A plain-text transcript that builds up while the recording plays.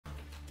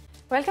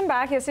Welcome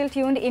back. You're still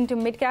tuned into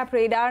Midcap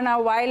Radar.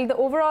 Now, while the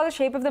overall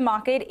shape of the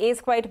market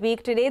is quite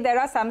weak today, there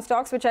are some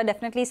stocks which are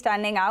definitely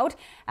standing out.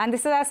 And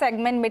this is our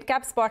segment,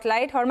 Midcap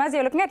Spotlight. Hormaz,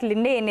 you're looking at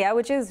Linde India,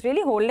 which is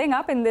really holding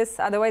up in this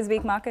otherwise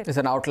weak market. It's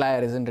an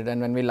outlier, isn't it?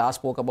 And when we last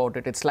spoke about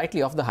it, it's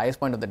slightly off the highest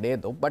point of the day,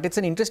 though. But it's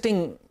an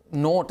interesting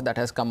note that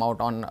has come out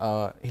on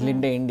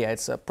Linde India.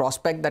 It's a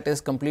prospect that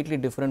is completely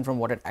different from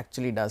what it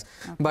actually does.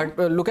 Okay. But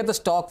look at the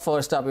stock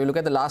first up. You look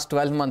at the last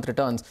 12-month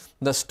returns.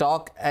 The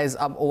stock is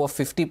up over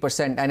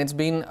 50%, and it's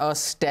been a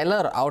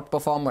stellar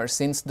outperformer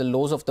since the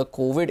lows of the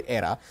COVID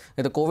era.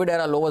 The COVID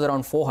era low was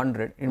around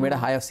 400. It made a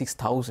high of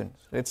 6,000.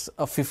 So it's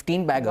a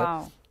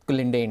 15-bagger to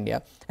Linde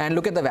India. And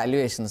look at the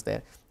valuations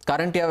there.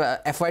 Current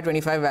year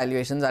FY25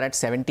 valuations are at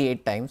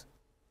 78 times.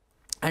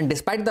 And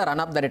despite the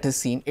run-up that it has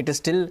seen, it is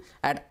still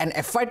at an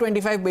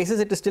FY25 basis,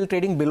 it is still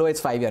trading below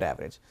its 5-year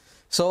average.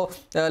 So,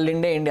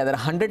 Linde India, there are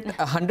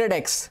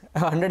 100x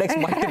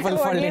multiple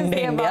for Linde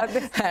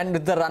India and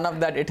the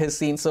run-up that it has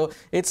seen. So,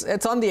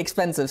 it's on the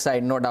expensive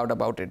side, no doubt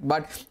about it.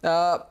 But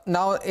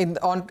now,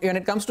 when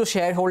it comes to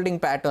shareholding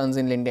patterns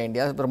in Linde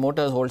India,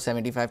 promoters hold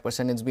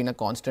 75%. It's been a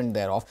constant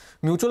thereof.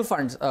 Mutual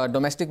funds,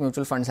 domestic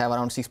mutual funds have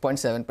around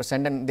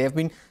 6.7%, and they've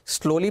been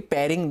slowly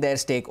paring their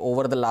stake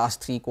over the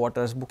last 3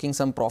 quarters, booking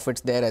some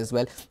profits there as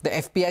well. The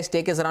FPI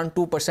stake is around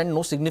 2%,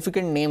 no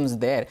significant names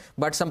there,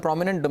 but some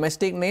prominent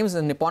domestic names.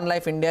 Nippon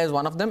Life India is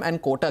one of them, and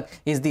Kotak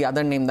is the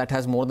other name that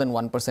has more than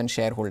 1%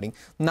 shareholding.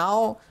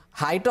 Now,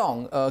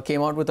 Haitong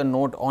came out with a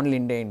note on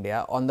Linde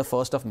India on the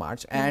 1st of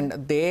March, and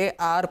they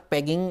are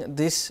pegging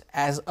this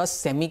as a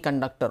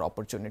semiconductor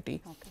opportunity.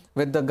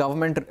 With the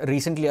government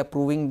recently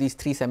approving these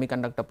 3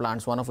 semiconductor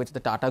plants, one of which the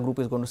Tata Group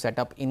is going to set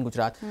up in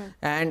Gujarat.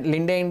 And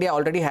Linde India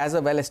already has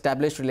a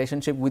well-established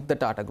relationship with the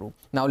Tata Group.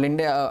 Now,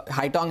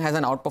 Haitong has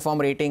an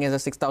Outperform rating as a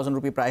 6,000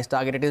 rupee price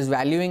target. It is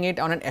valuing it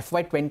on an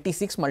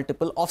FY26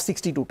 multiple of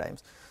 62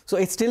 times. So,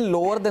 it's still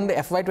lower than the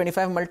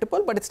FY25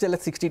 multiple, but it's still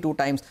at 62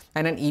 times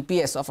and an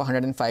EPS of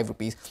 105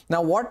 rupees.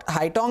 Now, what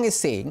Haitong is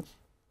saying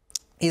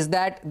is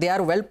that they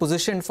are well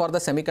positioned for the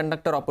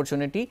semiconductor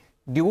opportunity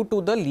due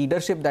to the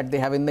leadership that they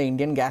have in the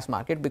Indian gas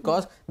market,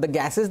 because the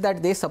gases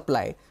that they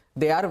supply,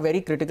 they are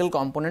very critical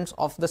components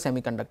of the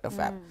semiconductor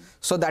fab.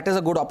 So that is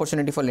a good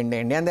opportunity for Linde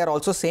India. And they are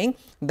also saying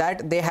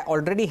that they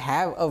already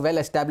have a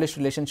well-established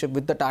relationship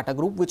with the Tata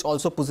Group, which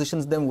also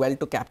positions them well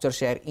to capture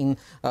share in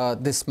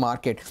this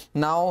market.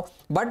 Now,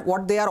 but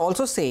what they are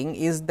also saying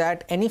is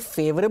that any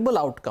favorable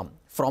outcome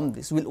from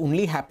this will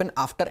only happen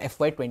after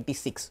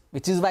FY26,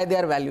 which is why they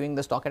are valuing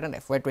the stock at an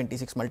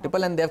FY26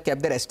 multiple, and they have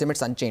kept their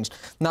estimates unchanged.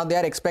 Now, they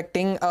are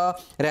expecting a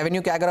revenue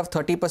CAGR of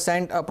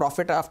 30%, a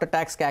profit after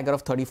tax CAGR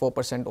of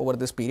 34% over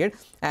this period.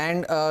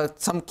 And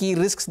some key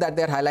risks that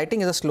they are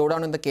highlighting is a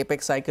slowdown in the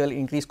capex cycle,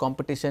 increased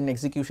competition,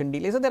 execution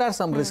delays. So there are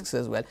some risks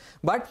as well.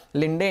 But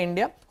Linde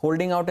India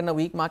holding out in a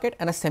weak market,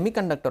 and a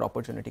semiconductor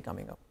opportunity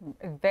coming up.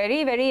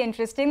 Very, very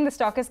interesting. The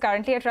stock is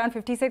currently at around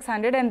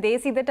 5,600, and they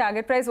see the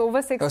target price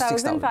over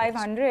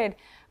 6,500.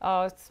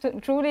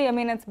 Truly, I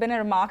mean, it's been a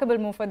remarkable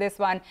move for this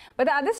one. But the other